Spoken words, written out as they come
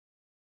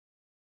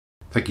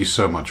Thank you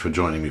so much for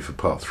joining me for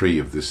part 3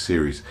 of this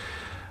series.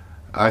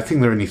 I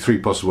think there are only 3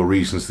 possible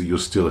reasons that you're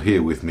still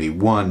here with me.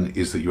 1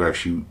 is that you're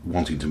actually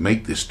wanting to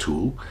make this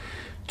tool.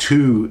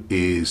 2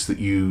 is that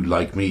you,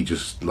 like me,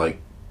 just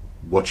like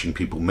watching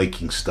people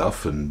making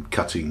stuff and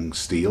cutting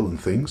steel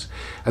and things.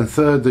 And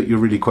 3rd, that you're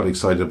really quite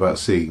excited about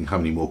seeing how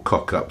many more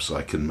cock-ups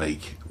I can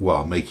make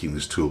while making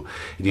this tool.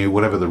 And, you know,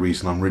 whatever the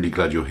reason, I'm really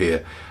glad you're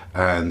here,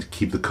 and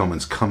keep the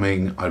comments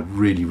coming. I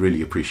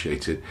really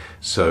appreciate it.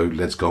 So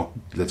let's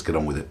get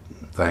on with it.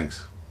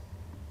 Thanks.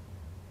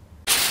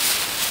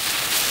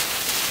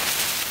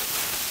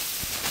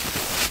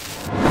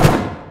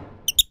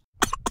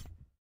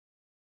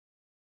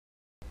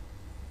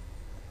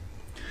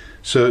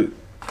 So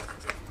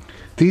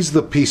these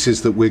are the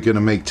pieces that we're going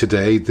to make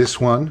today. This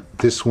one,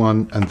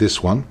 and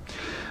this one.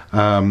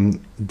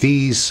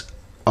 These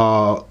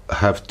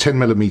have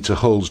 10mm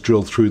holes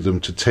drilled through them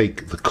to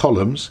take the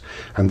columns,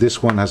 and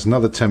this one has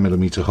another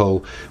 10mm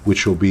hole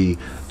which will be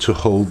to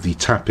hold the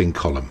tapping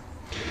column.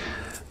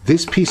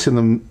 This piece in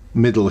the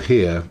middle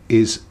here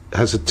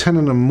has a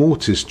tenon and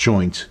mortise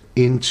joint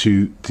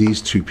into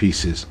these 2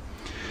 pieces.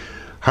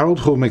 Harold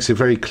Hall makes it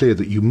very clear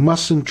that you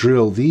mustn't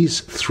drill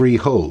these 3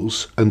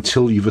 holes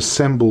until you've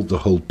assembled the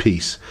whole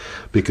piece,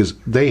 because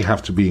they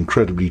have to be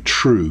incredibly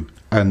true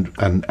and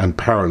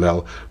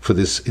parallel for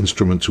this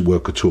instrument to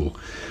work at all.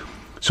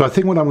 So I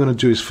think what I'm going to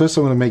do is first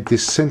I'm going to make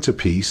this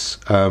centerpiece,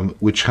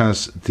 which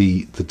has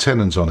the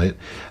tenons on it,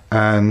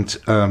 and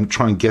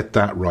try and get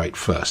that right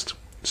first.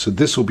 So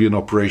this will be an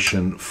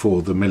operation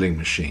for the milling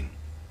machine.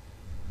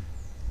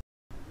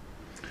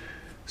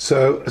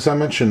 So as I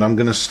mentioned, I'm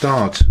going to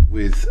start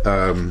with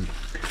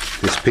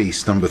this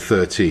piece number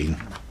 13,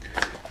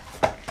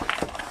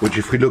 which,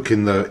 if we look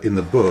in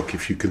the book,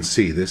 if you can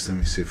see this, let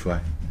me see if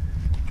I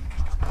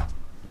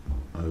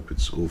hope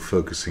it's all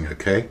focusing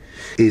okay,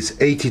 is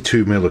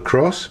 82mm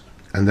across,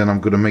 and then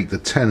I'm going to make the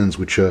tenons,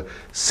 which are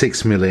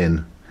 6mm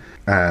in,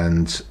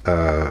 and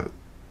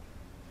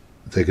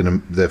they're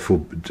going to therefore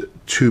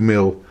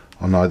 2mm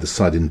on either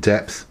side in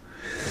depth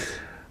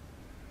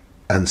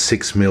and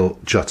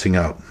 6mm jutting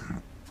out.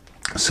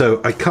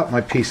 So I cut my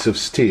piece of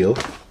steel,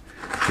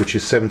 which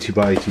is 70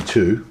 by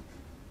 82,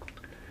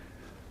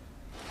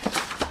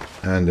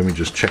 and let me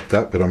just check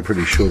that, but I'm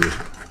pretty sure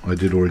that I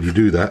did already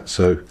do that.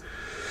 So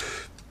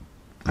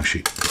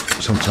actually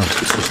sometimes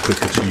it's just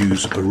quicker to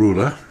use a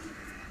ruler.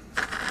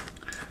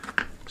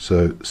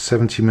 So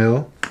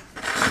 70mm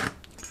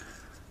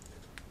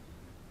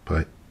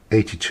by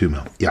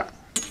 82mm, yeah.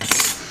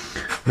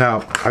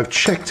 Now I've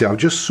checked it, I've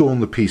just sawn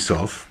the piece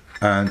off,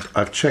 and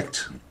I've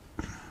checked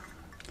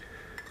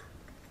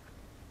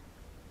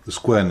the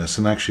squareness,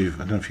 and actually, I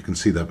don't know if you can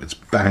see that, but it's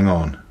bang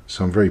on.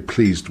 So I'm very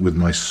pleased with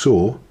my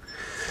saw.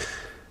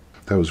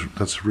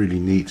 That's a really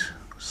neat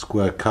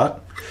square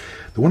cut.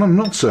 The one I'm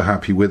not so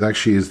happy with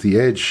actually is the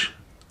edge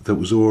that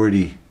was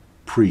already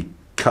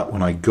pre-cut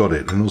when I got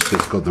it, and also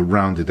it's got the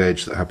rounded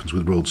edge that happens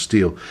with rolled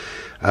steel.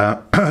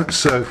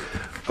 So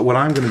what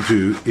I'm going to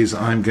do is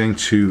I'm going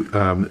to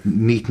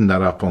neaten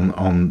that up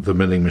on the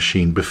milling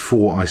machine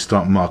before I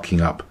start marking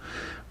up,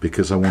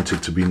 because I want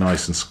it to be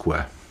nice and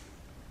square.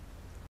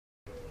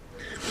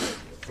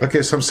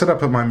 Okay, so I'm set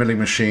up at my milling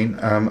machine.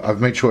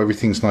 I've made sure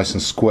everything's nice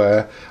and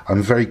square.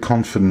 I'm very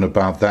confident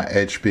about that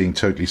edge being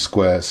totally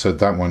square, so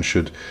that one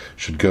should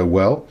go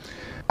well.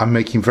 I'm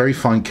making very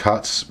fine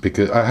cuts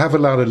because I have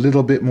allowed a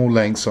little bit more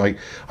length, so I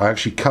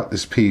actually cut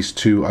this piece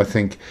to, I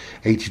think,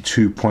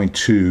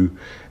 82.2,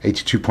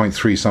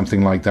 82.3,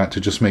 something like that,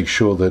 to just make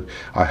sure that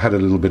I had a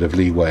little bit of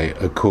leeway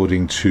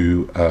according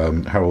to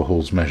Harold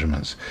Hall's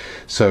measurements.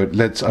 So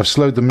I've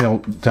slowed the mill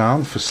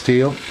down for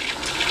steel.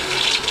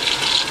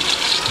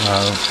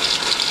 There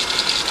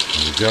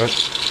we go.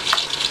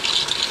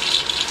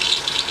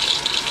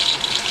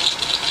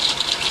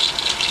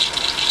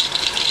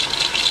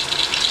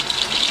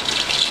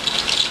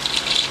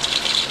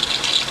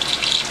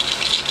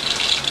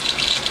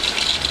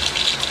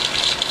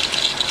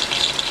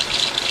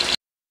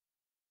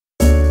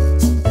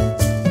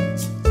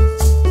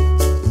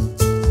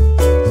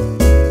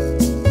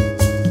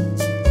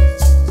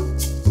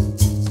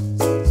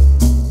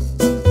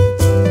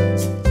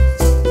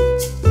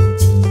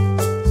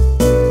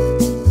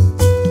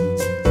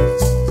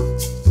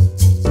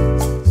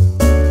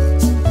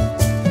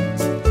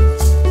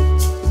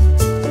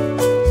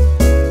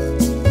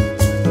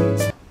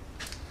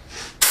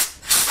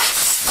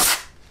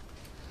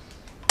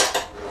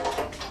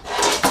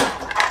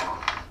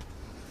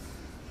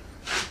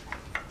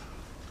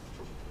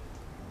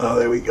 Oh,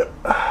 there we go.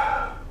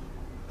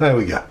 There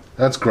we go.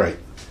 That's great.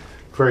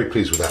 Very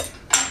pleased with that.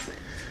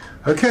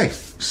 Okay,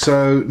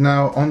 so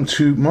now on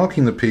to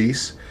marking the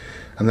piece,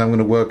 and then I'm going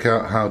to work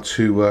out how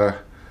to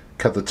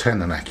cut the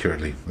tenon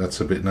accurately.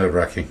 That's a bit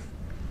nerve-wracking.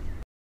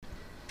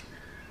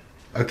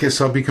 Okay,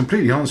 so I'll be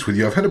completely honest with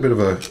you. I've had a bit of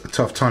a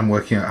tough time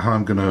working out how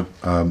I'm going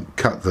to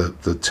cut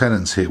the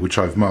tenons here, which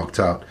I've marked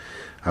out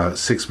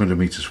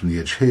 6mm from the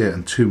edge here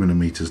and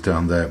 2mm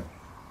down there.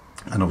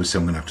 And obviously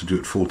I'm going to have to do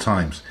it 4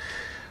 times.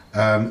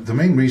 The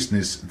main reason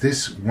is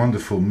this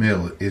wonderful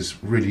mill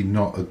is really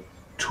not a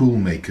tool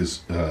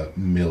maker's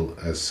mill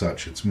as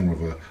such. It's more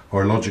of a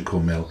horological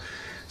mill,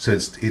 so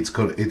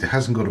it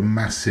hasn't got a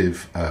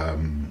massive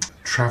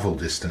travel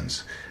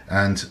distance,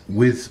 and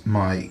with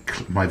my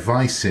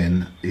vise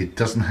in, it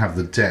doesn't have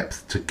the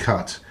depth to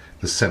cut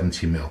the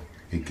 70 mil.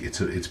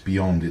 It's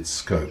beyond its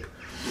scope.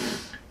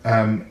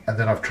 And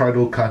then I've tried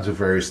all kinds of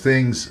various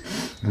things,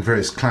 and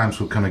various clamps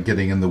were kind of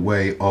getting in the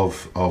way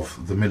of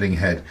the milling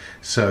head.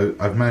 So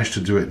I've managed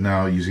to do it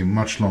now using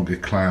much longer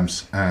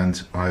clamps,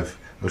 and I've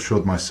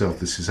assured myself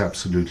this is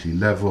absolutely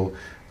level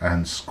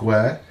and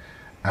square.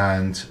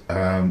 And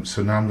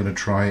so now I'm going to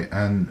try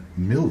and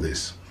mill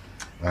this,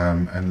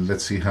 and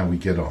let's see how we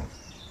get on.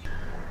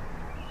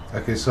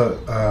 Okay, so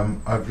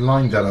I've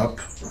lined that up,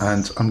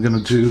 and I'm going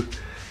to do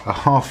a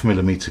 0.5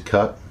 millimeter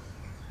cut.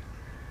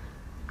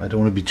 I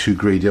don't want to be too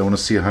greedy. I want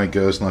to see how it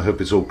goes, and I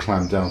hope it's all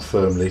clamped down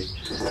firmly.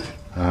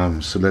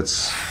 So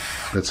let's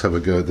have a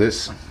go at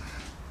this.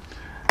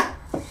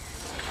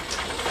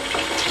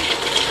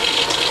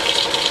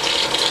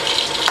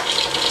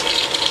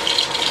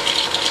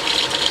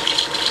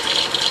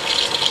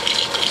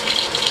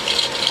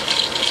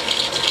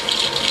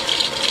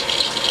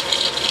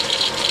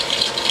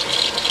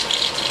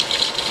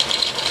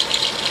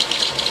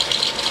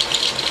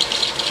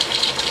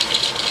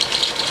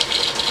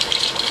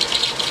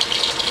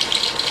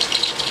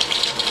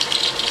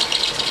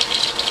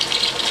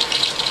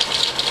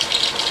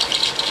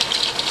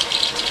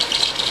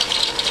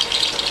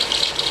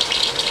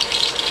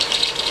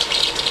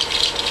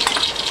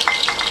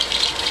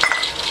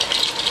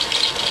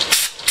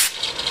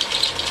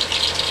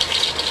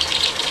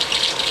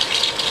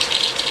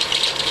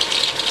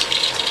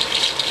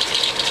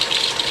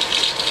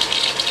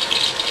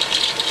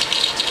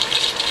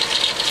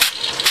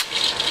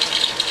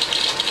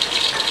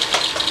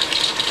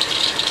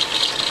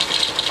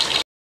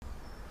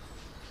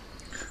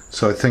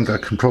 So I think I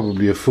can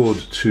probably afford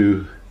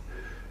to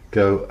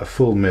go a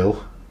full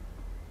mill.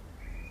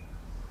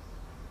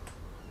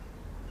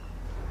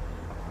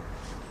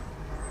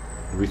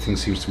 Everything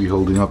seems to be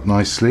holding up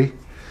nicely,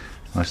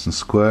 nice and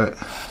square.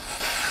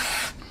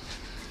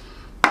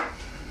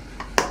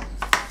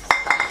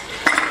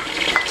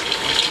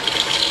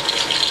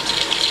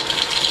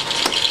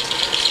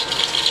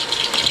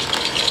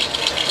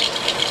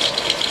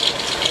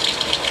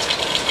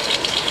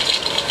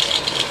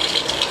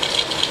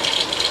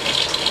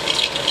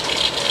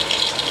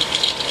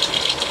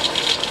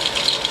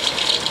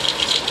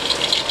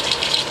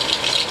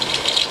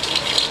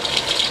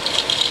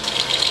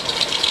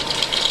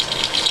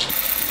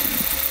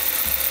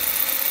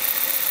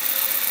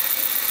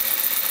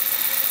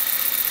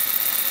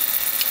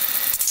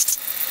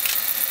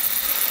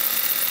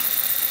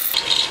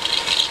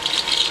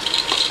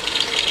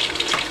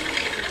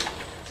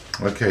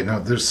 Okay, now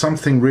there's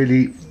something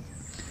really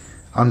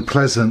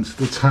unpleasant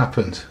that's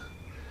happened,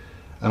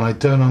 and I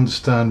don't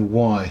understand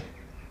why.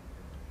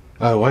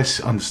 Oh, I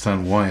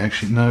understand why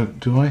actually. No,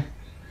 do I?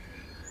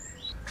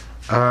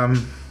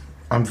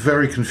 I'm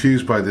very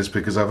confused by this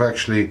because I've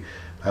actually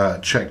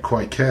checked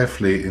quite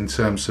carefully in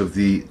terms of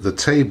the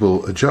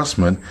table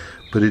adjustment,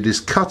 but it is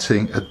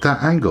cutting at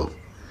that angle.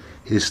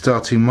 It is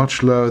starting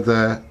much lower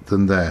there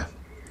than there.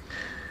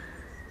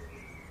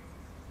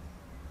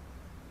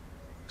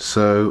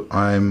 So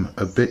I'm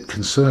a bit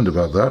concerned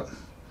about that.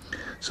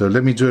 So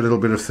let me do a little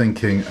bit of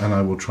thinking, and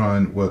I will try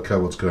and work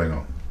out what's going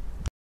on.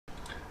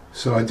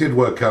 So I did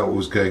work out what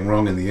was going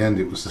wrong in the end.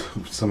 It was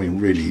something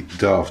really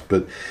daft,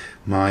 but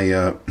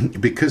my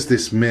because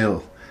this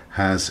mill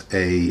has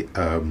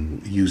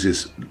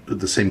uses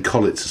the same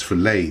collets as for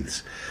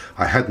lathes,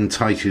 I hadn't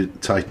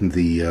tightened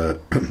the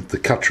the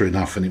cutter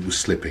enough, and it was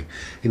slipping.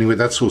 Anyway,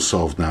 that's all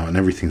solved now, and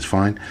everything's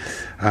fine.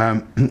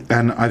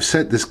 And I've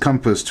set this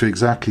compass to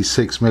exactly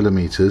 6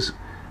 millimeters,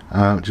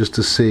 just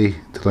to see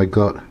that I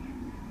got.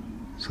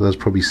 So that's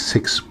probably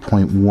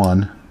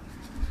 6.1.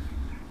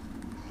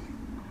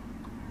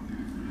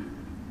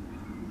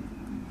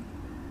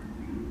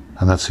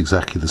 And that's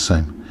exactly the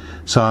same.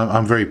 So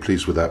I'm very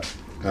pleased with that.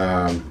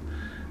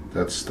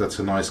 That's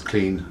a nice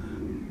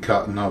clean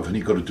cut, and I've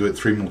only got to do it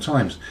 3 more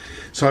times.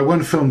 So I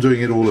won't film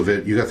doing it all of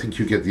it. I think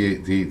you get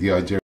the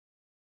idea.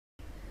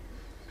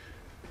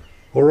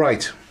 All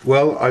right,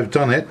 well, I've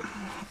done it.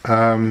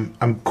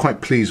 I'm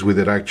quite pleased with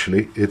it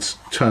actually. It's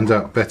turned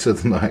out better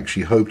than I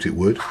actually hoped it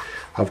would.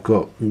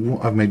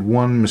 I've made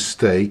one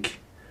mistake.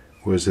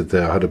 Where is it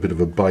there? I had a bit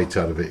of a bite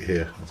out of it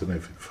here. I don't know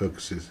if it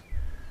focuses.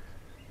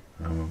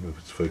 I don't know if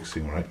it's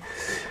focusing right.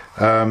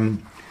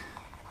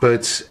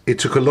 But it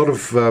took a lot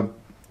of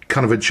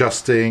kind of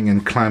adjusting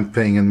and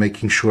clamping and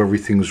making sure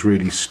everything was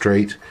really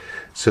straight,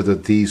 so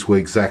that these were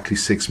exactly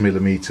 6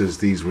 millimeters,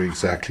 these were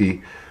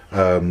exactly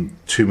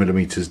 2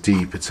 millimeters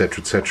deep, etc.,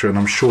 etc. And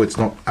I'm sure it's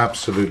not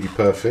absolutely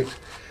perfect,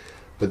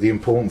 but the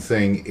important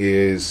thing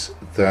is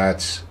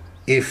that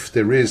if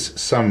there is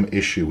some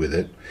issue with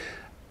it,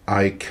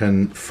 I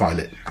can file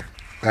it.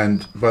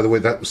 And by the way,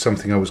 that was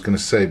something I was going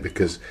to say,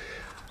 because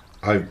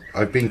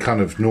I've been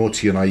kind of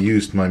naughty, and I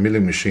used my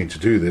milling machine to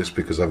do this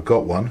because I've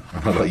got one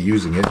and I like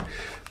using it.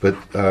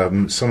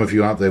 but some of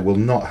you out there will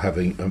not have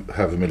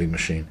a milling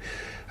machine.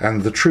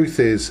 And the truth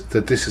is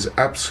that this is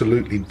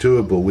absolutely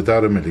doable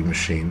without a milling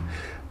machine,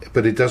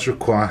 but it does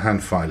require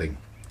hand filing,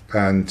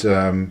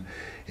 and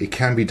it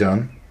can be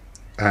done,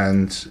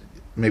 and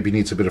maybe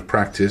needs a bit of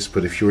practice,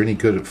 but if you're any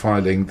good at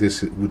filing,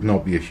 this would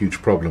not be a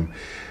huge problem.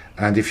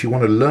 And if you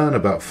want to learn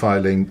about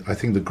filing, I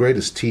think the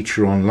greatest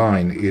teacher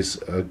online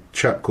is a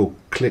chap called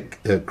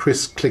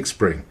Chris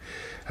Clickspring,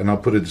 and I'll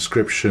put a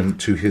description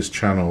to his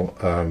channel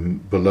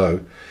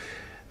below.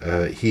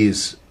 He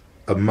is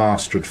a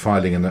master at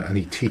filing, and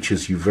he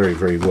teaches you very,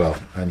 very well,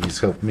 and he's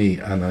helped me,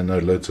 and I know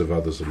loads of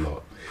others a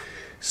lot.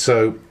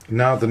 So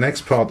now the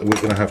next part that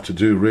we're going to have to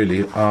do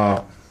really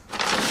are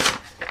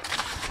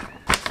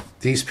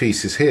these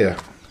pieces here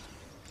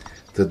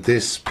that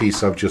this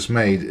piece I've just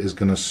made is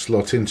going to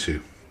slot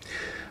into,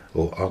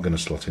 or are going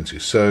to slot into.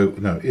 So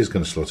no, is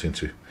going to slot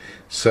into.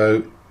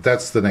 So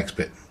that's the next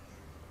bit.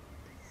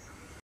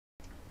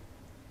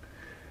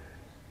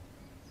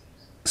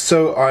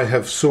 So I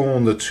have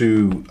sawn the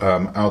two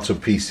outer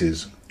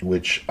pieces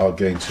which are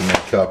going to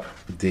make up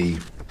these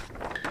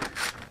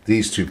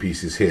two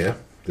pieces here,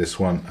 this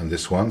one and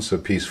this one, so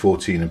piece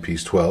 14 and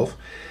piece 12.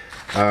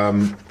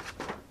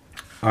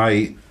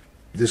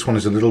 This one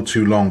is a little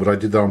too long, but I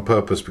did that on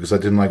purpose because I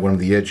didn't like one of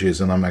the edges,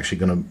 and I'm actually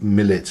going to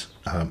mill it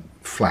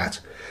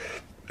flat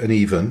and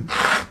even.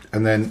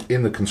 And then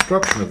in the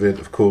construction of it,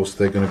 of course,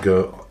 they're going to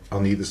go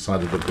on either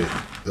side of the bit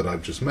that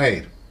I've just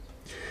made.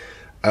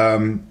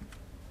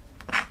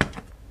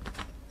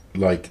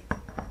 Like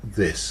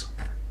this.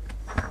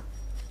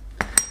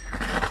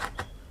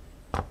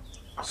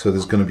 So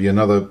there's going to be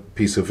another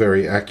piece of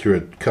very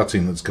accurate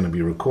cutting that's going to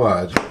be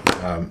required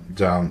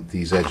down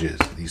these edges,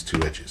 these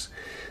two edges.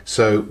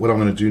 So what I'm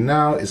going to do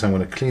now is I'm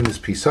going to clean this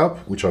piece up,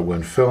 which I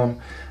won't film,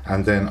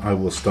 and then I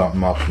will start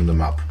marking them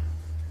up.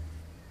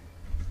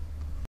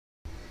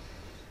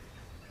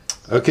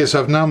 Okay, so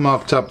I've now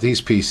marked up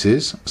these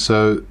pieces.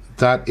 So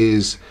that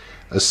is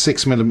a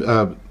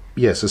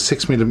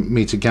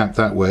 6mm gap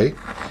that way,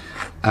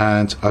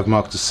 and I've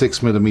marked a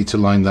 6mm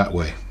line that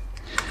way.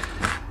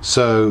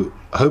 So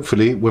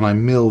hopefully when I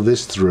mill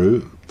this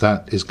through,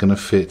 that is going to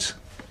fit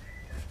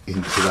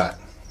into that,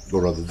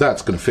 or rather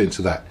that's going to fit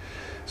into that.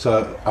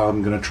 So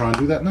I'm going to try and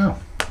do that now.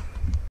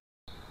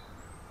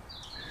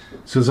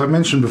 So as I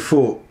mentioned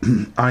before,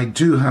 I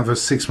do have a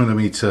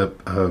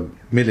 6mm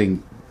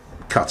milling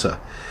cutter,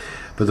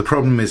 but the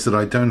problem is that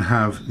I don't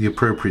have the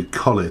appropriate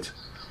collet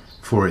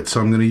for it.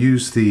 So I'm going to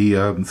use the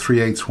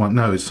 3/8 one.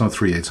 No, it's not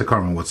 3/8. I can't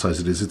remember what size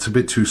it is. It's a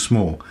bit too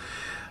small.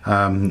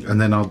 And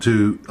then I'll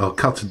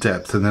cut to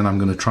depth, and then I'm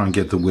going to try and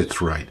get the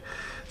width right.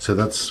 So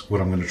that's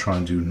what I'm going to try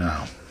and do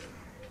now.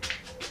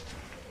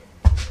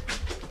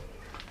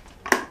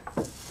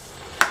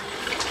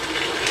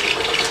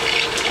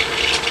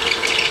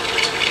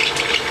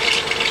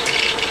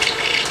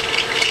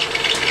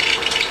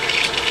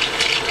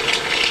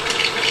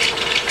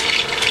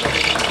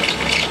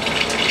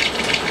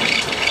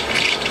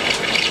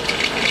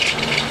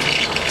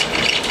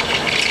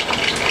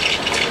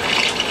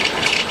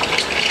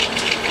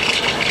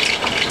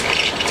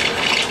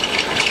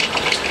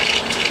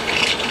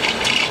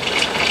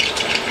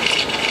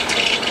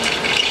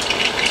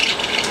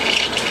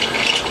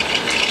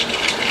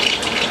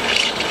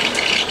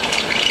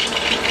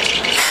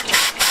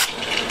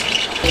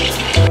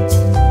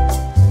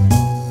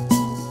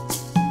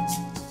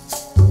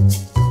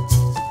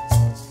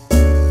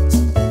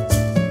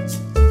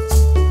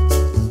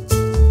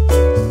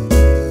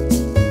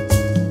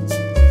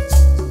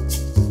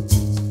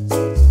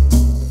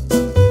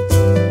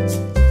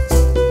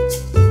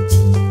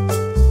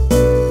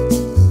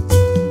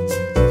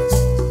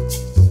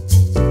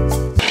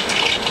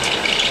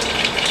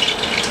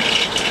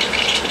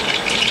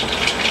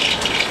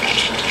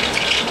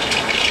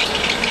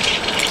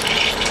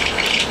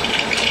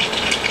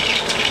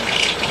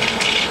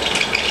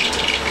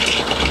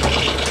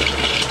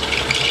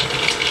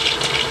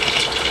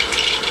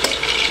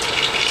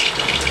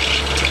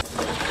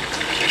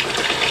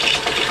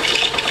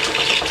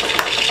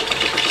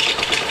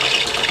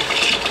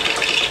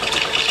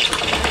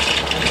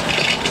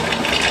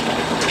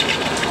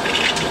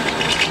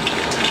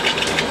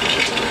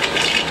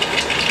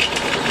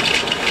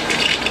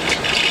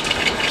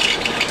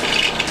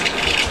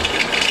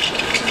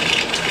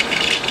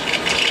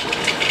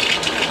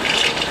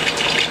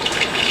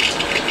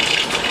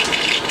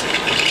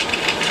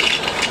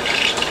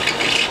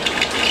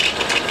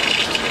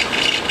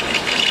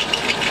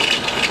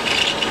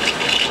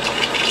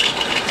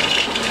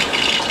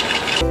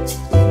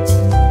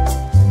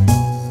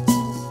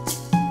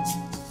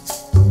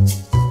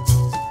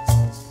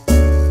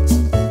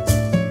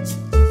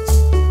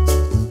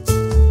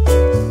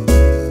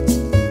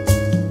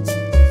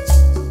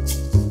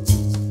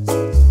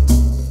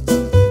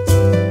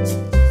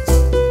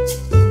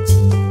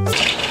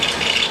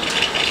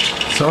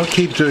 So I'll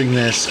keep doing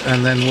this,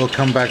 and then we'll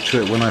come back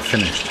to it when I've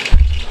finished.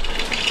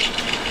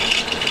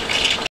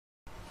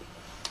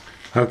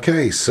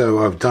 Okay,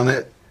 so I've done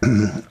it.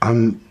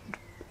 I'm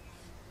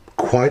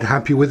quite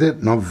happy with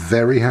it, not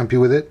very happy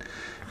with it,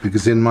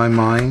 because in my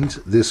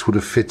mind this would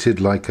have fitted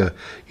like a,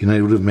 you know,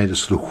 it would have made a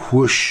sort of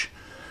whoosh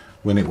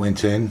when it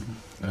went in,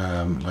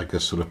 like a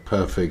sort of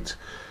perfect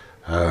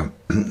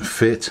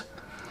fit.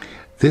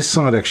 This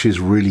side actually is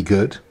really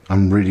good.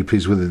 I'm really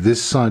pleased with it.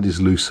 This side is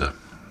looser.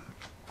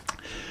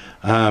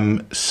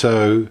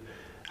 So,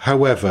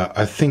 however,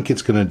 I think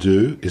it's going to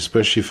do,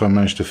 especially if I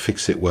manage to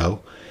fix it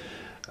well.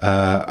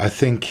 I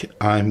think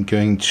I'm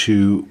going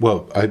to,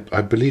 well,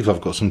 I believe I've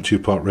got some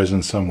two-part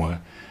resin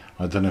somewhere.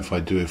 I don't know if I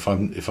do. If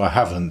I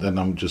haven't, then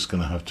I'm just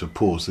going to have to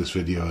pause this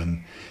video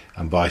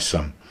and buy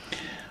some.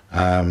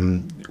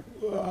 I'm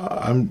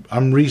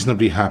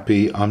reasonably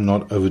happy. I'm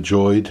not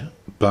overjoyed,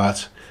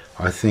 but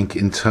I think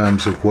in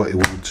terms of what it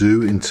will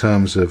do, in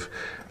terms of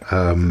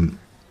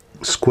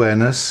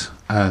squareness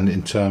and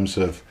in terms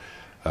of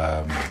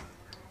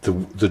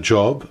the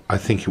job, I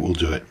think it will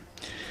do it.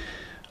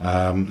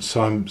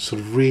 So I'm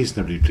sort of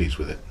reasonably pleased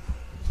with it.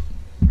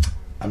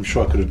 I'm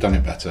sure I could have done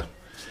it better.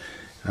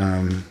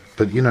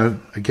 But you know,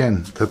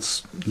 again,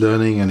 that's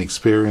learning and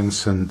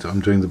experience, and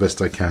I'm doing the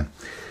best I can.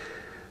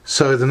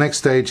 So the next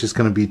stage is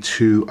going to be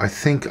to, I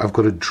think I've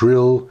got to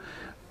drill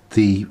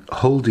the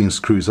holding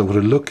screws. I've got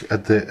to look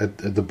at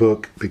the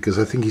book, because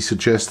I think he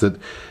suggests that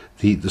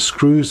the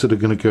screws that are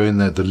going to go in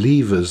there, the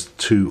levers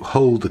to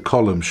hold the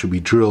column, should be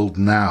drilled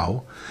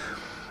now,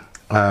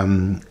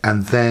 and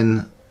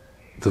then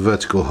the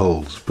vertical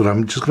holes. But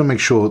I'm just going to make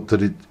sure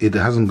that it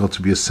hasn't got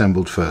to be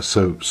assembled first.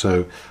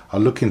 So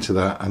I'll look into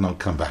that and I'll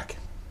come back.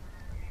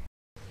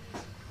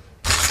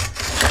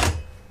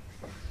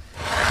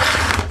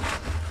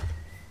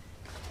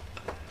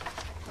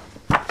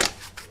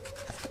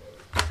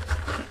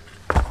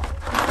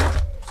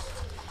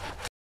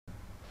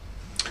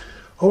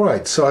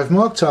 Alright, so I've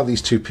marked out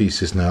these two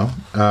pieces now.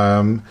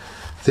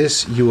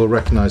 This, you will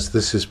recognize,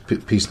 this is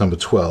piece number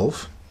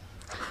 12.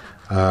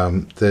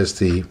 There's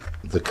the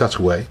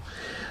cutaway.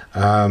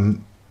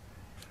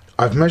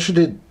 I've measured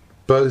it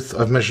both.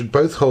 I've measured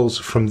both holes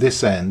from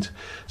this end,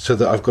 so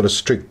that I've got a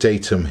strict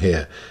datum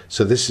here.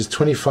 So this is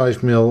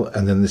 25mm,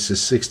 and then this is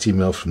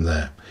 60mm from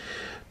there.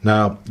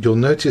 Now you'll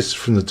notice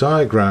from the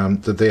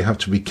diagram that they have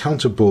to be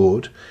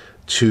counterbored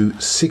to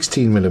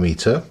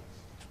 16mm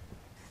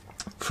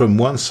from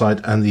one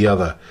side and the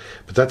other,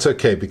 but that's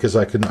okay, because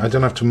I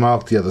don't have to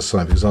mark the other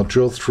side, because I'll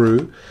drill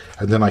through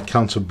and then I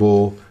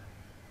counterbore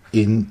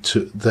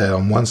into there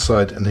on one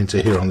side and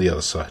into here on the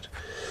other side.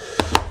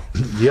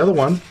 The other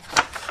one,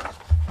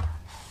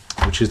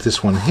 which is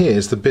this one here,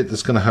 is the bit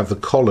that's going to have the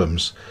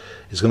columns.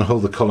 It's going to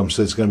hold the columns,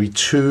 so there's going to be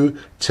two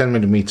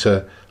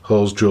 10mm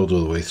holes drilled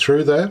all the way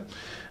through there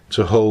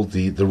to hold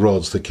the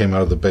rods that came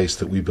out of the base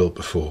that we built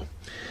before.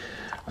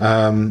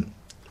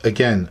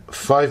 Again,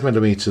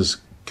 5mm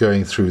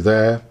going through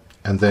there,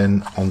 and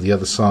then on the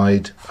other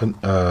side,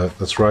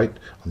 that's right,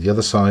 on the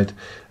other side,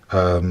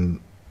 a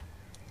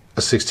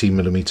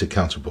 16mm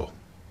counterbore.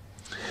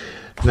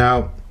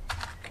 Now,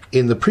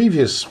 in the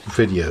previous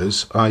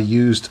videos, I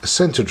used a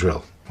center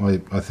drill.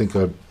 I think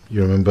you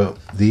remember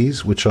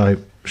these, which I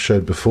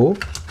showed before.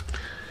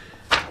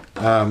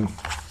 That's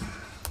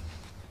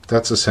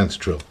a center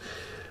drill.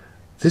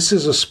 This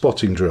is a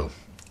spotting drill,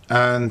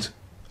 and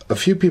a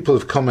few people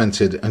have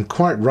commented, and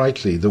quite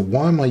rightly, that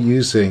why am I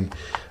using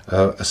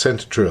a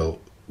center drill,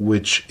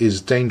 which is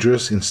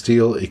dangerous in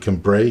steel, it can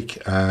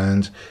break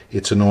and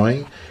it's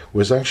annoying,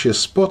 whereas actually a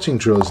spotting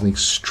drill is an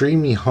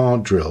extremely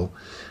hard drill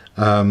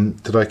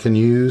that I can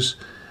use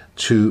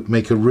to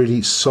make a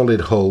really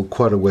solid hole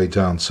quite a way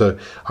down. So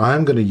I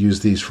am going to use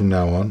these from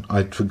now on.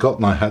 I'd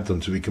forgotten I had them,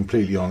 to be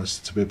completely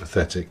honest. It's a bit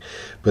pathetic,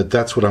 but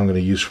that's what I'm going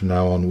to use from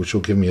now on, which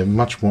will give me a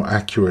much more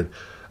accurate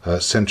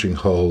centering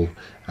hole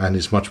and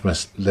is much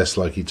less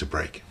likely to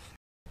break.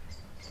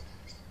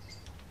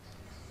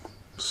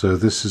 So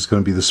this is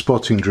going to be the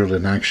spotting drill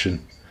in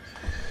action.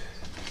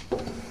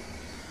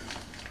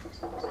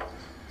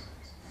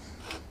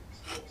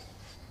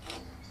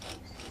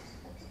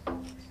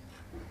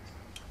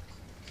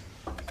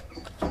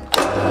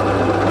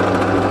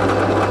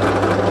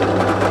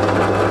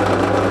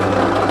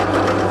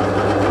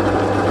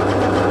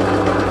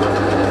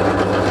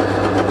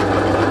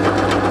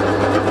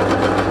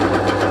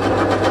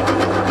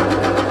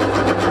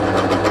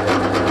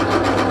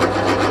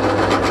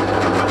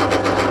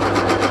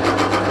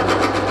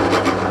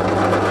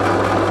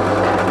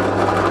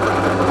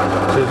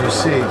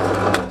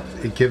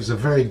 It gives a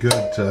very good,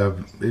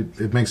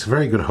 it makes a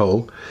very good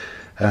hole,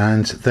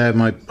 and there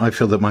I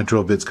feel that my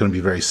drill bit's going to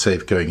be very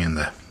safe going in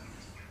there.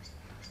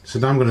 So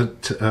now I'm going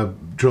to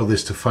drill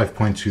this to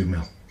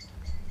 5.2mm.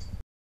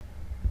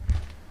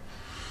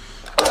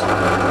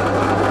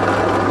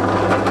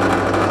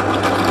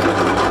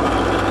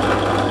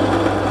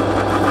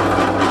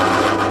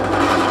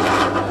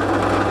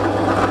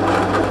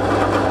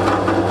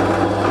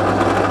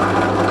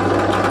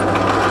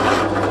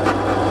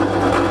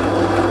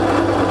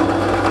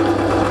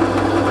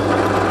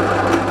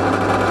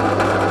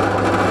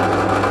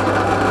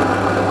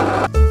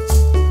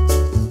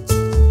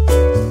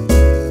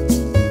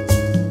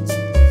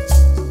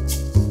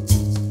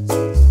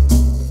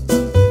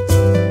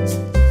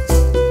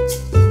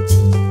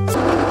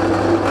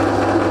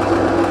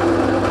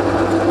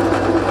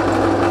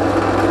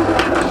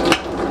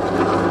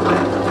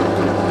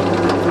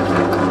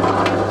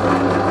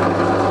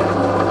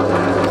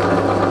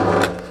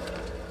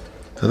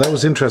 that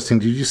was interesting.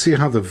 Did you see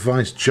how the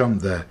vise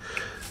jumped there?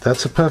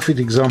 That's a perfect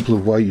example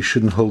of why you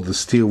shouldn't hold the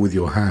steel with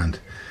your hand,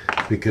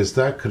 because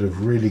that could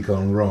have really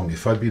gone wrong.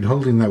 If I'd been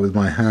holding that with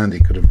my hand,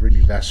 it could have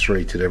really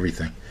lacerated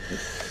everything.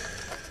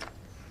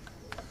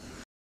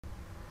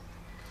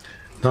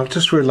 Now I've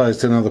just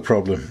realized another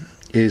problem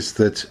is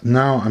that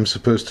now I'm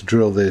supposed to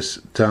drill this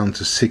down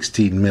to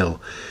 16 mil,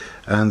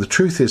 and the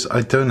truth is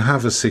I don't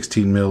have a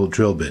 16 mil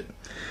drill bit.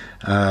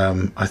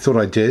 I thought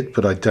I did,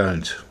 but I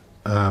don't.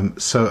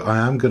 So I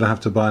am going to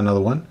have to buy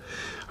another one.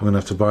 I'm going to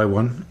have to buy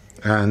one,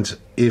 and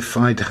if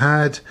I'd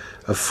had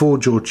a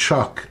four-jaw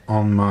chuck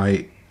on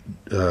my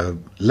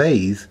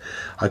lathe,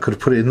 I could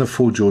have put it in the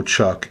four-jaw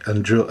chuck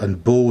and drill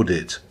and bored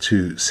it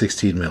to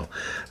 16 mil.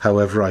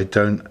 However, I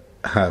don't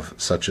have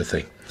such a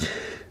thing.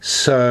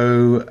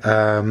 So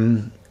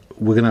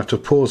we're going to have to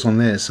pause on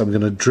this. I'm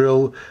going to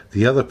drill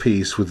the other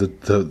piece with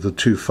the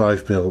two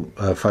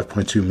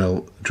 5.2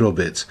 mil drill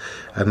bits,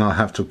 and I'll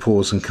have to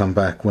pause and come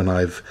back when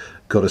I've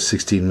got a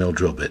 16 mil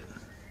drill bit.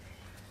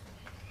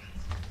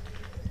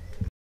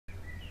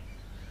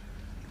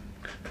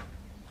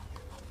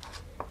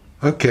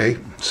 Okay,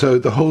 so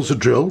the holes are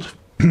drilled,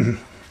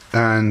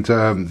 and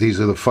these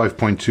are the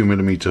 5.2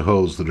 millimeter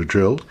holes that are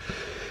drilled.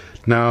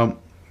 Now,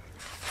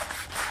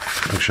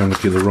 actually, I'm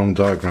looking at the wrong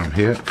diagram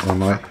here.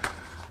 Am I?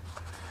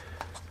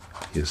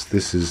 Yes,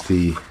 this is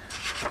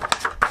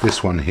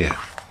this one here.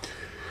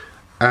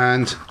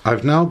 And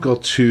I've now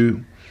got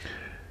to,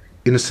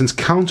 in a sense,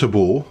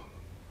 counterbore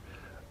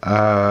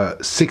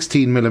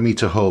 16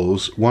 millimeter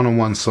holes, one on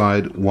one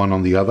side, one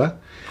on the other.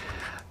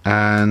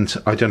 And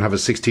I don't have a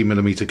 16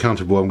 millimeter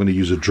counterbore. I'm going to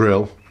use a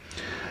drill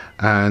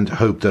and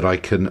hope that I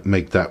can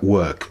make that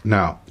work.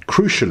 Now,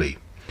 crucially,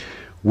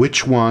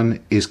 which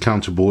one is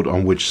counterbored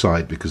on which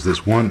side? Because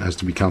this one has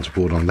to be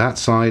counterbored on that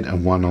side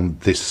and one on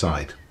this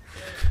side.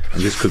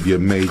 And this could be a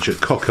major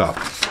cock up.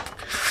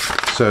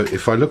 So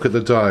if I look at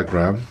the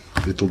diagram,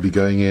 it'll be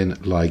going in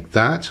like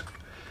that.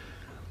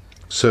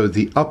 So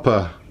the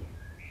upper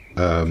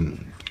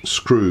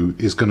screw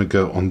is going to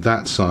go on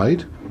that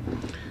side,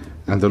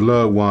 and the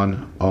lower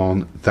one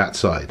on that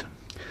side.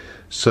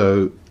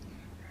 So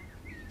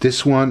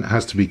this one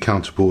has to be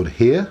counterbored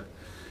here,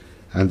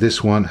 and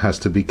this one has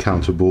to be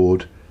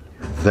counterbored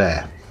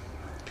there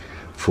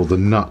for the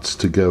nuts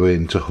to go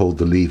in to hold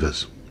the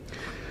levers.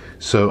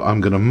 So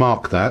I'm going to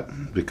mark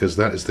that, because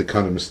that is the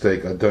kind of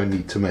mistake I don't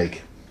need to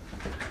make.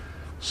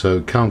 So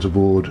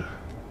counterboard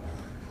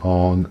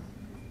on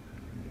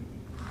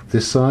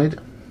this side,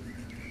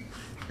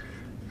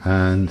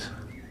 and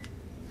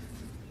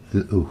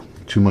oh,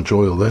 too much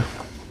oil there,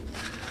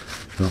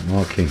 not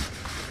marking,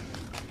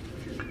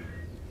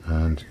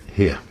 and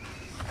here.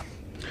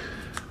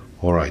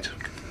 All right,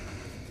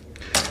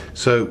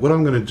 so what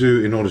I'm going to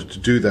do in order to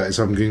do that is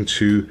I'm going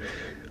to,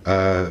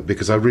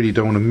 because I really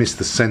don't want to miss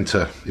the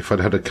center. If I'd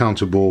had a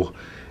counterbore,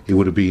 it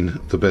would have been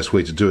the best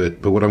way to do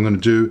it. But what I'm going to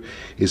do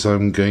is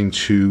I'm going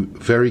to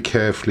very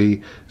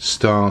carefully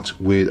start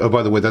with, oh,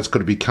 by the way, that's got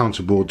to be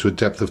counterbored to a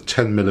depth of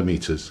 10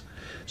 millimeters.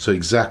 So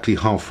exactly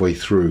halfway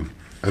through.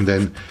 And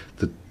then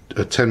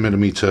a 10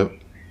 millimeter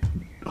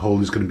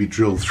hole is going to be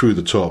drilled through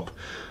the top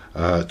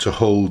to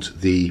hold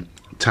the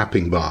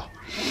tapping bar.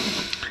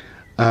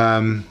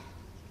 I'm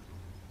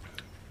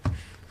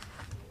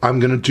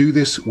going to do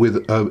this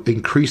with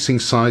increasing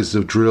sizes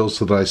of drills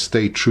so that I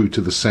stay true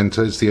to the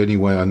center. It's the only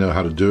way I know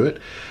how to do it.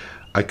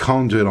 I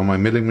can't do it on my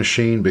milling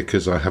machine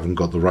because I haven't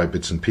got the right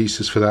bits and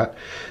pieces for that.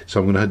 So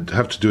I'm going to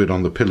have to do it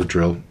on the pillar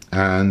drill,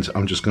 and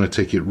I'm just going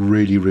to take it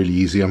really, really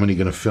easy. I'm only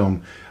going to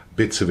film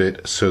bits of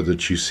it so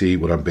that you see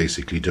what I'm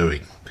basically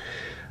doing.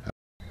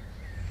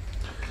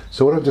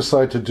 So what I've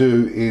decided to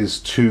do is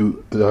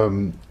to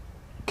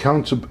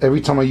counter, every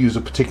time I use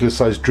a particular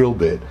size drill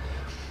bit,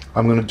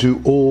 I'm going to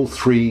do all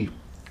three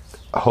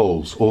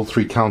holes, all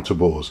three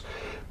counterbores,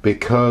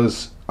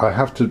 because I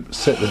have to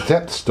set the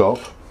depth stop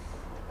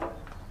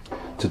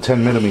to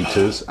 10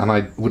 millimeters, and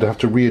I would have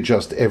to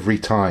readjust every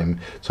time.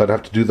 So I'd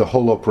have to do the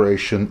whole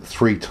operation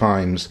 3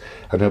 times,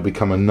 and it'll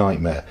become a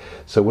nightmare.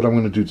 So what I'm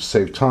going to do to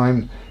save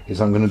time is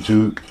I'm going to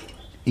do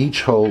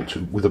each hole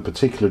with a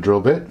particular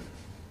drill bit.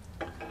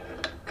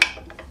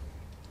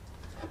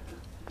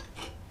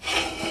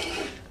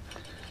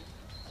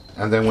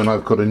 And then when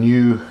I've got a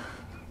new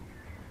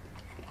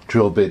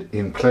drill bit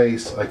in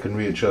place, I can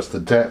readjust the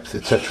depth,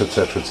 etc.,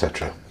 etc.,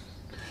 etc.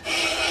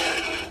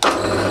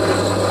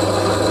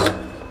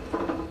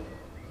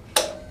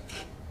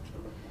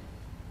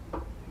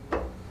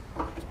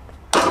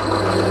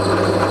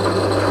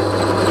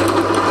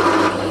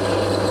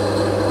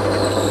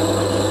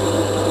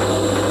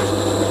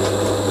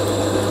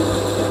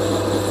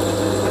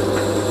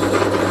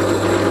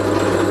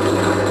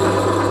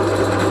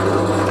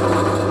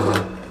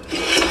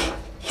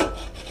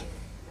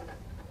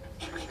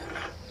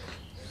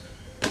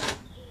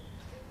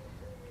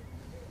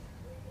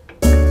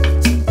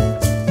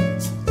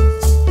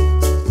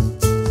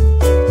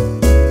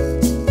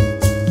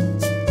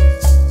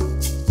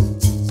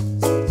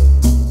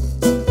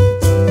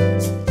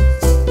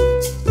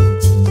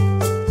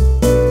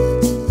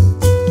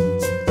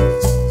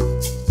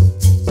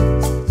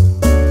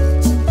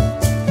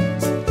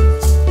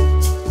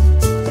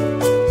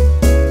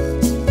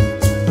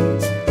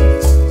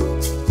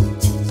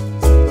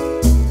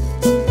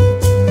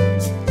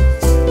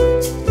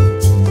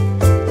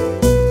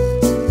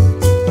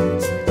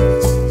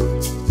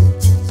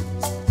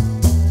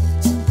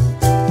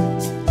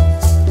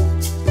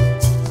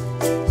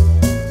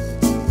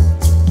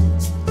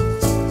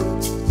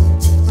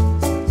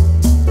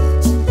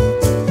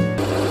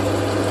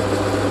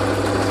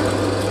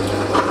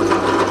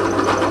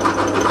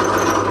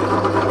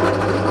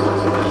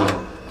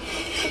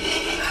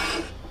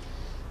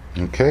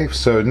 Okay,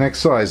 so next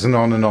size, and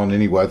on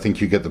anyway. I think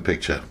you get the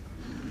picture.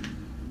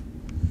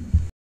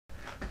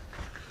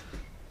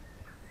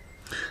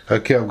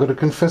 Okay, I've got to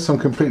confess I'm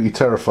completely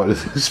terrified at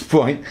this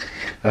point.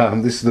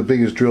 This is the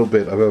biggest drill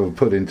bit I've ever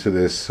put into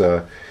this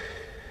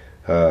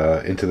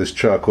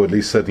chuck, or at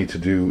least certainly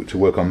to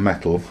work on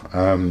metal.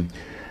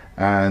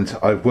 And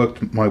I've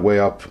worked my way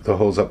up the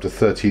holes up to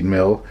 13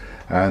 mil,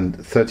 and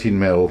 13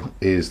 mil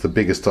is the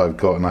biggest I've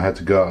got, and I had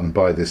to go out and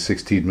buy this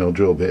 16 mil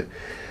drill bit.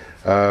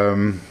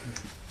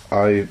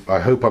 I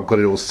hope I've got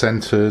it all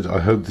centered. I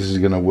hope this is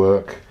going to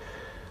work.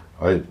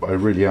 I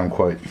really am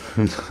quite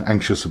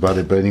anxious about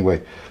it, but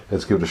anyway,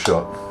 let's give it a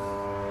shot.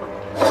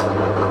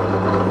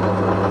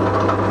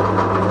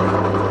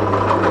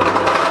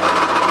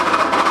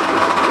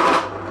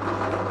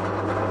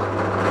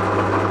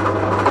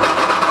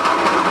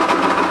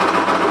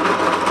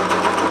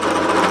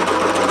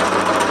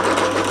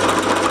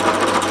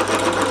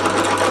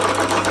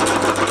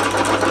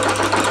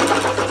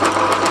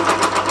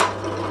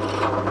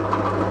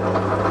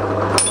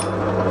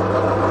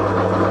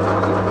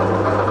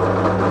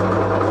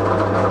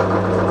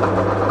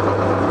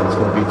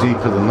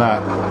 Deeper than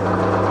that.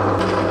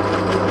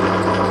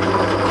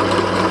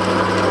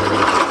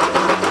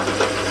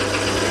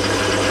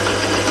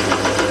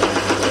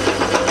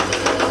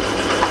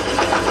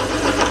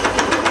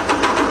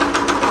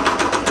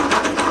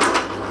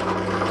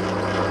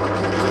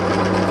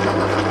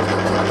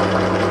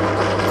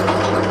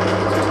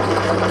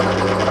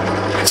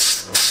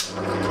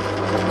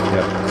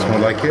 Yeah, it's more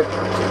like it.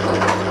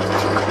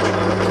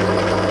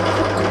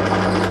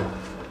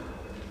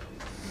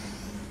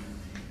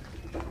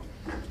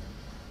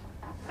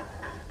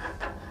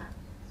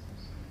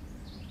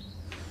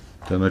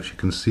 Don't know if you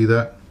can see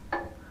that.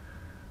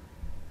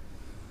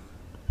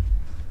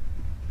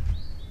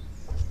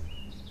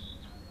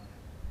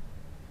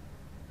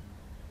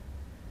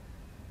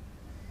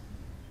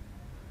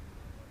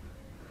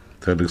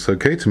 That looks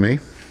okay to me.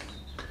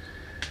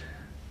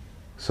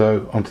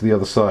 So onto the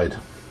other side.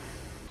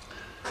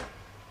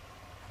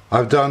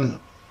 I've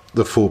done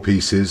the 4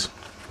 pieces.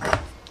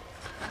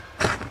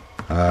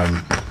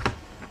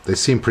 They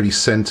seem pretty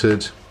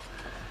centered.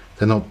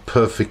 They're not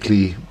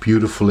perfectly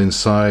beautiful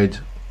inside,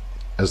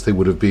 as they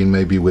would have been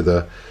maybe with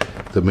the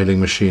milling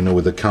machine or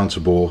with a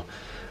counterbore,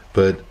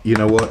 but you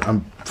know what,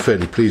 I'm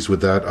fairly pleased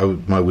with that. I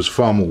was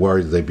far more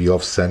worried they'd be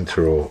off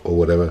center or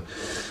whatever.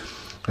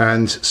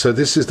 And so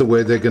this is the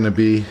way they're going to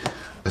be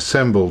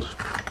assembled.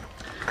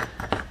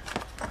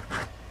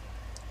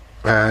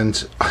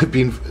 And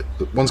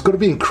one's got to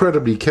be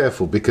incredibly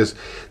careful, because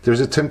there's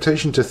a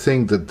temptation to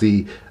think that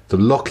the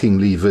locking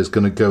lever is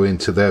going to go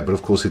into there, but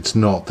of course it's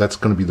not. That's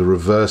going to be the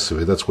reverse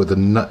of it. That's where the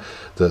nut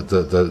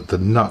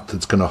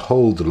that's going to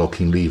hold the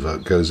locking lever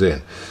goes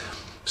in.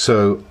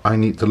 So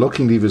the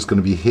locking lever is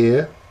going to be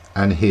here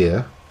and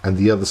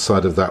the other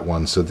side of that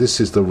one. So this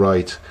is the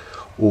right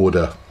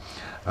order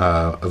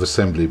of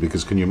assembly,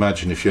 because can you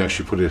imagine if you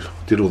actually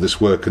did all this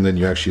work and then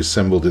you actually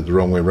assembled it the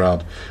wrong way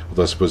around?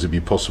 Although I suppose it'd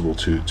be possible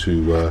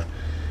to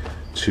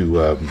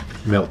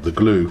melt the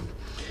glue.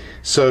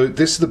 So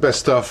this is the best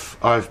stuff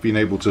I've been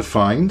able to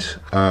find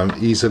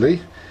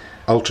easily.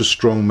 Ultra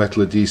strong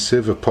metal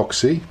adhesive,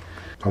 epoxy.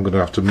 I'm going to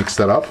have to mix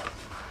that up,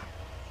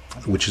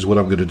 which is what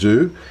I'm going to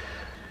do.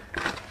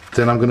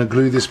 Then I'm going to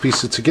glue this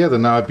piece together.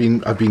 Now I've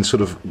been sort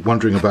of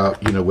wondering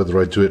about, you know,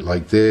 whether I do it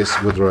like this,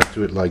 whether I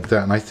do it like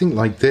that, and I think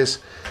like this.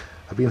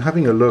 I've been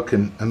having a look,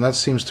 and that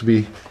seems to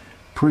be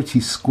pretty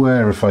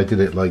square if I did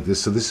it like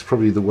this. So this is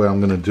probably the way I'm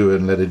going to do it,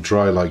 and let it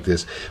dry like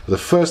this. But the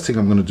first thing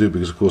I'm going to do,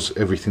 because of course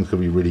everything's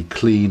going to be really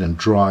clean and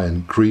dry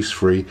and grease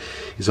free,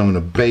 is I'm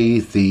going to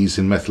bathe these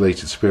in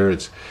methylated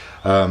spirits,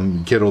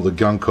 get all the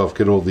gunk off,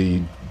 get all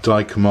the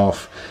dicam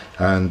off,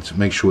 and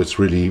make sure it's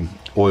really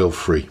oil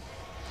free.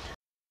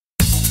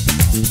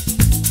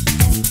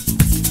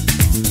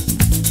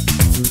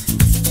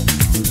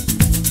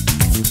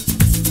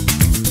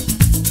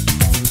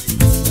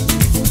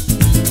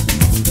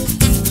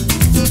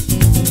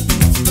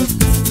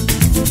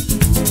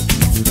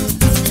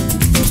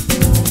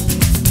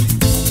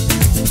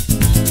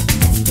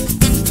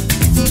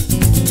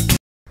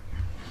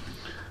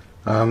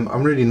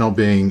 I'm really not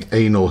being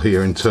anal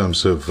here in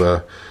terms of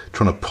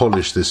trying to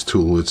polish this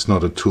tool. It's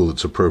not a tool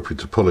that's appropriate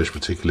to polish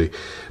particularly,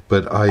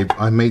 but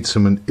I made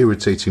some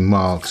irritating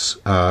marks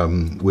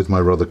with my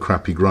rather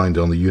crappy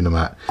grinder on the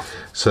Unimat.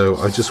 So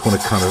I just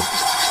want to kind of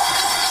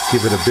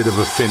give it a bit of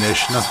a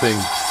finish. Nothing,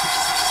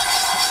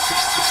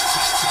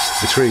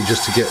 it's really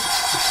just to get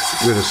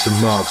rid of some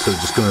marks that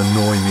are just going to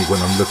annoy me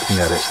when I'm looking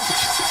at it.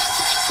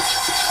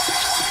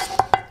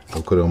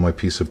 I've got it on my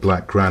piece of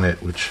black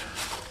granite, which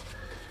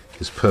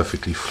is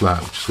perfectly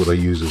flat, which is what I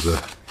use as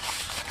a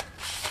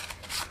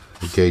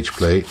gauge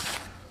plate.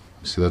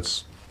 See,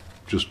 that's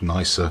just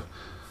nicer.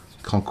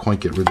 Can't quite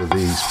get rid of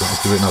these, but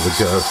I'll give it another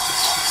go.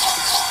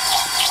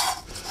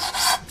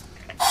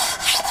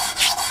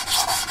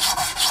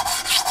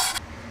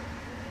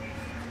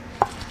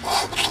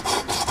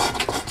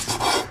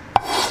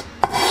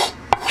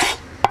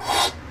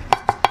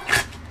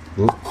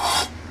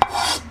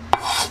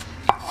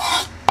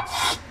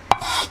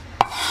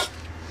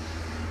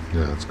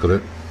 Yeah, that's got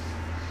it.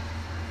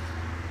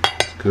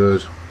 That's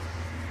good.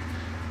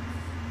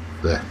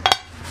 There.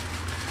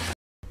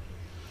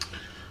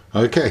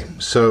 Okay,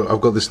 so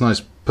I've got this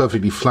nice,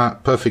 perfectly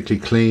flat, perfectly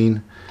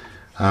clean.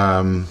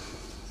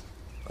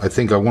 I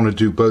think I want to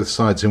do both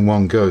sides in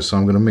one go, so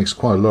I'm going to mix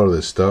quite a lot of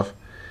this stuff.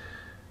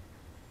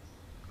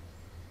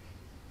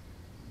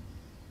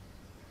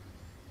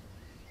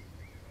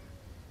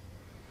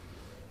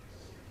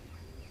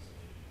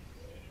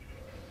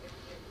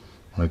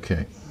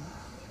 Okay.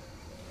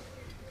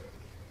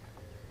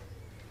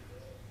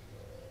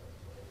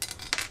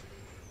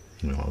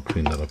 I'll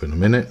clean that up in a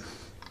minute.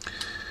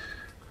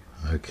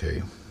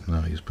 Okay,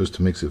 now you're supposed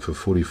to mix it for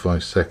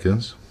 45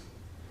 seconds.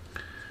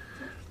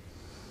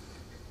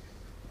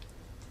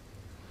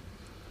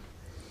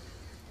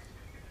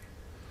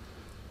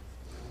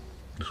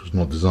 This was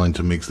not designed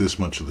to mix this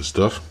much of the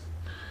stuff.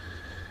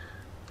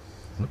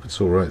 Look,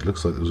 it's alright. It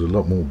looks like there was a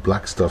lot more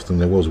black stuff than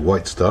there was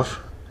white stuff.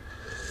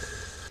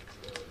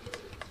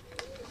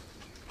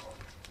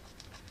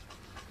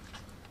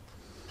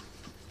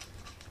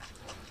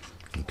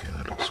 Okay,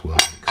 that looks well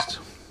mixed.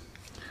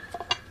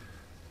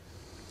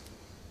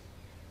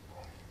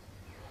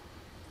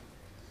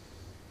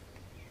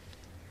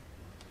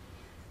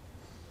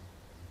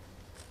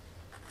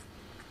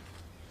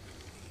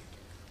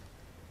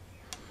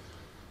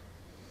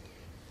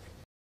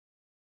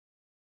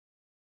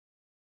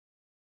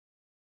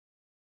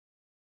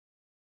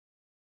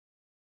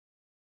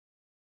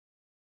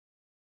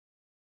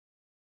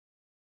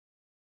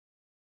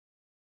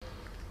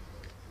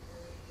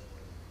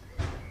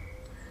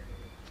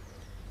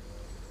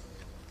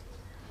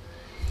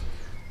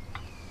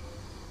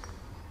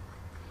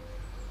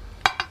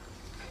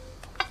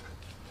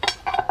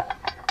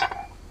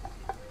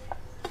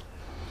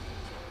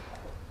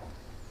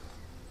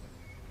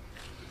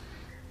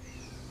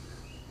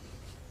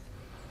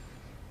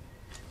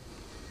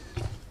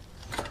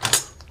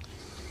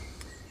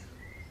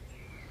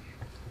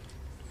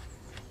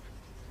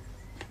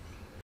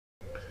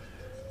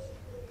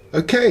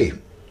 Okay,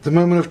 the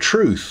moment of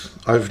truth.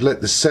 I've let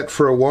this set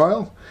for a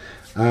while.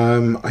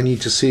 I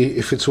need to see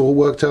if it's all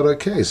worked out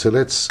okay. So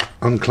let's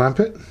unclamp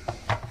it.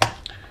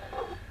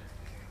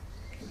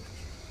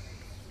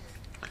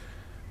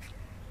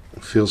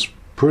 Feels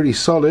pretty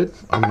solid.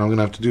 I mean, I'm going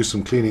to have to do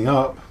some cleaning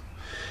up.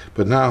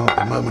 But now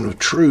the moment of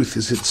truth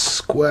is it's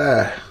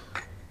square.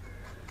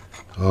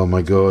 Oh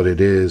my God, it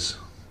is.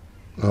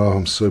 Oh,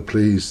 I'm so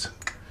pleased.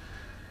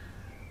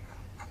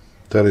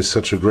 That is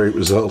such a great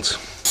result.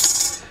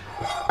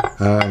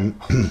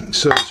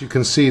 So as you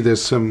can see,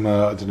 there's some,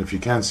 I don't know if you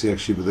can see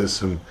actually, but there's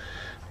some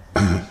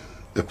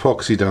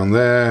epoxy down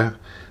there.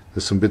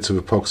 There's some bits of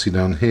epoxy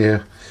down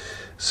here.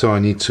 So I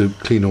need to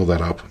clean all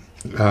that up.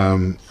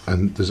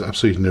 And there's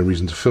absolutely no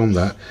reason to film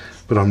that.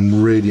 But I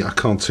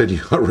can't tell you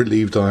how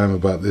relieved I am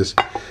about this.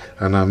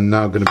 And I'm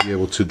now going to be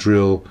able to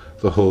drill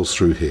the holes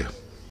through here.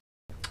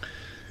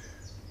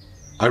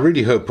 I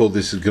really hope all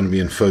this is going to be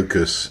in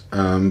focus,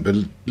 but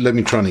let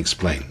me try and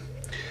explain.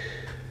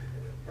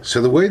 So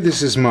the way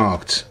this is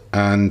marked,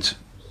 and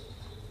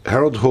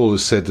Harold Hall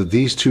has said that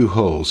these two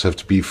holes have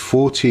to be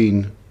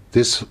 14,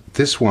 this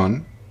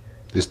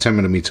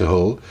 10mm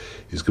hole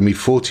is going to be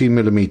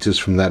 14mm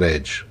from that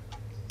edge,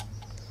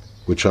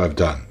 which I've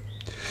done.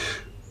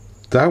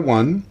 That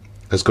one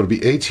has got to be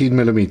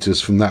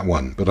 18mm from that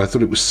one, but I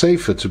thought it was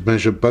safer to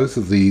measure both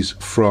of these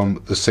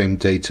from the same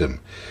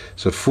datum.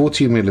 So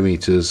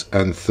 40mm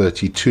and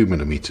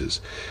 32mm.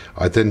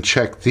 I then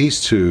checked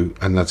these two,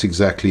 and that's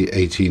exactly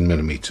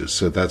 18mm,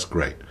 so that's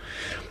great.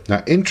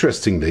 Now,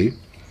 interestingly,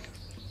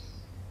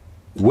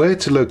 where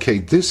to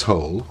locate this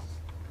hole,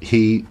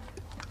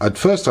 at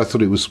first I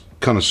thought it was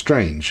kind of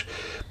strange,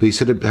 but he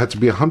said it had to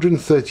be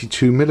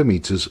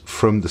 132mm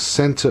from the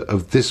center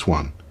of this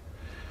one.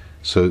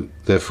 So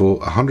therefore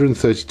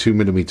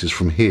 132mm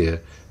from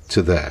here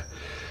to there.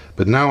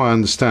 But now I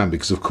understand,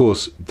 because of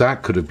course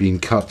that could have been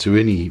cut to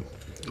any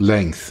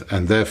length,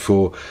 and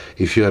therefore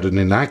if you had an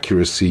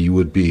inaccuracy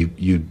you'd be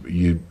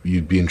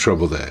in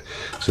trouble there.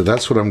 So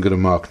that's what I'm going to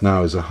mark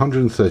now, is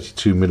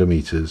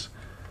 132mm.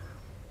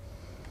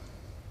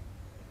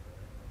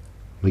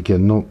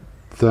 Again, not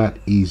that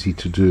easy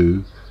to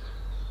do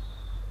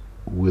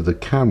with a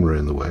camera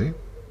in the way.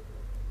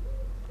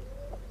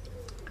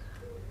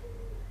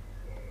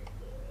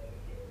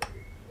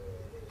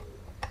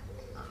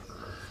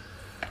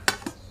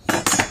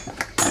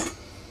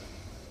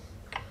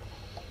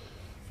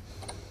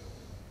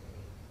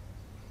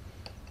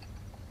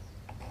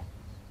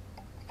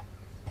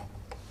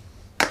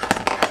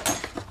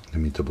 Let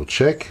me double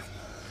check.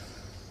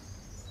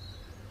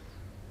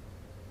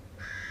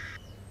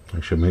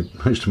 Actually, I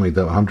managed to make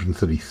that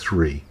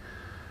 133.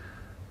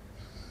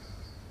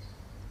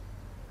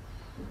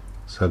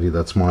 Sadly,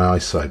 that's my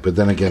eyesight. But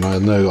then again, I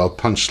know I'll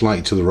punch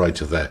slightly to the right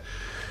of there.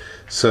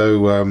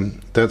 So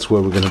that's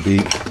where we're going to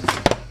be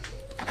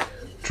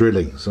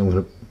drilling. So I'm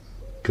going to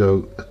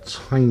go a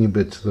tiny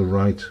bit to the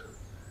right.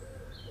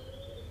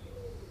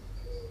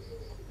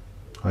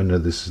 I know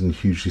this isn't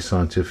hugely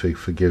scientific,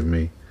 forgive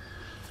me.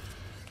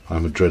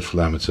 I'm a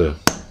dreadful amateur.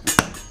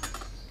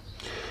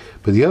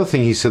 But the other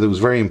thing he said that was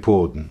very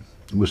important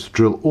was to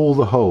drill all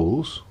the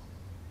holes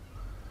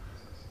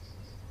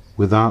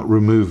without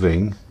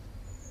removing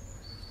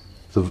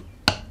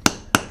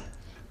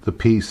the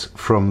piece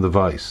from the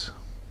vise.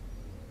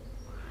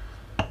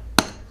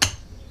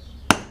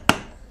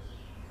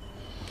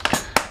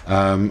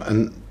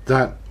 And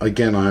that,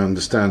 again, I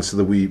understand, so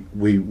that we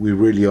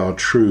really are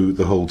true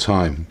the whole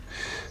time.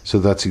 So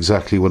that's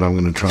exactly what I'm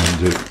going to try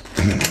and do.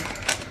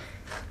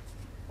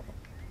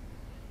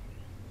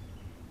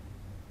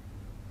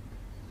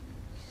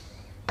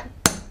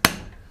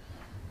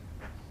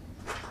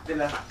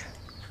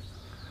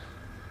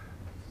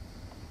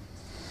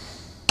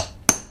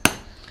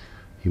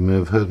 You may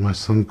have heard my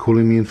son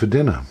calling me in for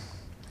dinner.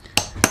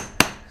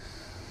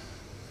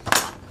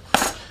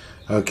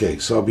 Okay,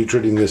 so I'll be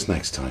drilling this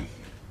next time.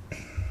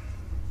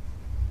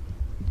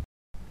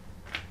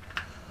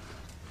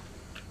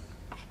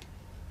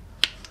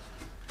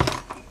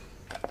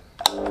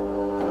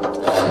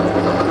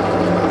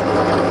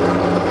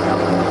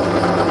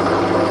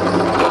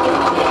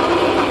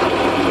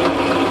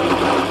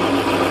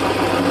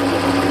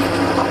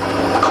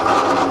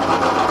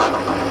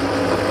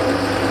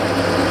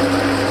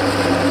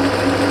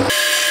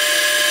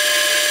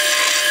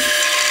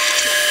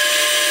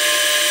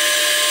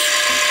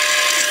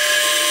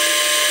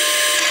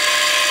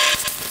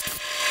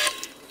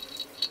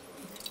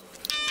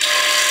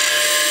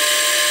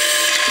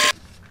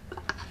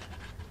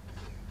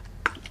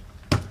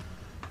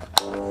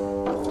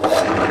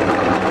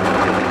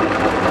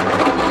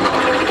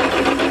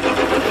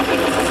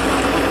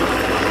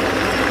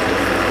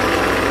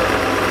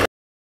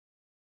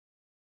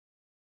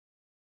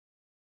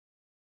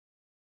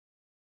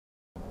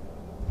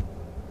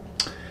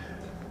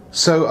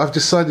 So I've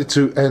decided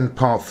to end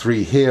part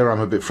 3 here. I'm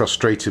a bit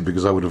frustrated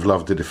because I would have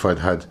loved it if I'd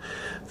had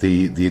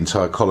the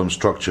entire column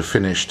structure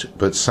finished,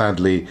 but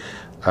sadly,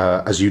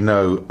 as you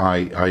know,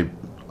 I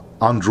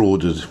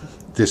under-ordered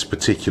this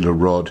particular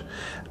rod,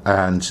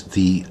 and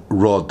the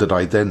rod that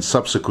I then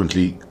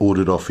subsequently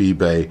ordered off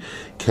eBay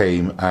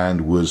came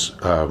and was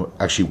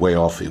actually way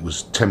off. It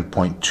was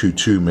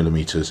 10.22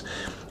 millimeters.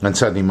 And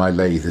sadly, my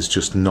lathe is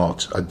just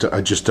not.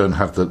 I just don't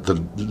have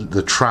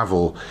the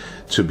travel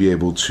to be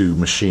able to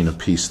machine a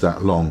piece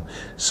that long.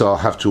 So I'll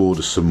have to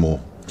order some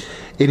more.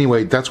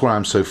 Anyway, that's where I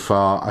am so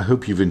far. I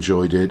hope you've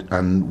enjoyed it,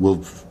 and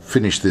we'll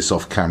finish this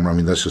off camera. I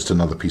mean, that's just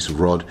another piece of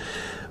rod,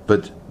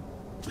 but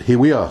here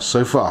we are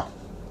so far.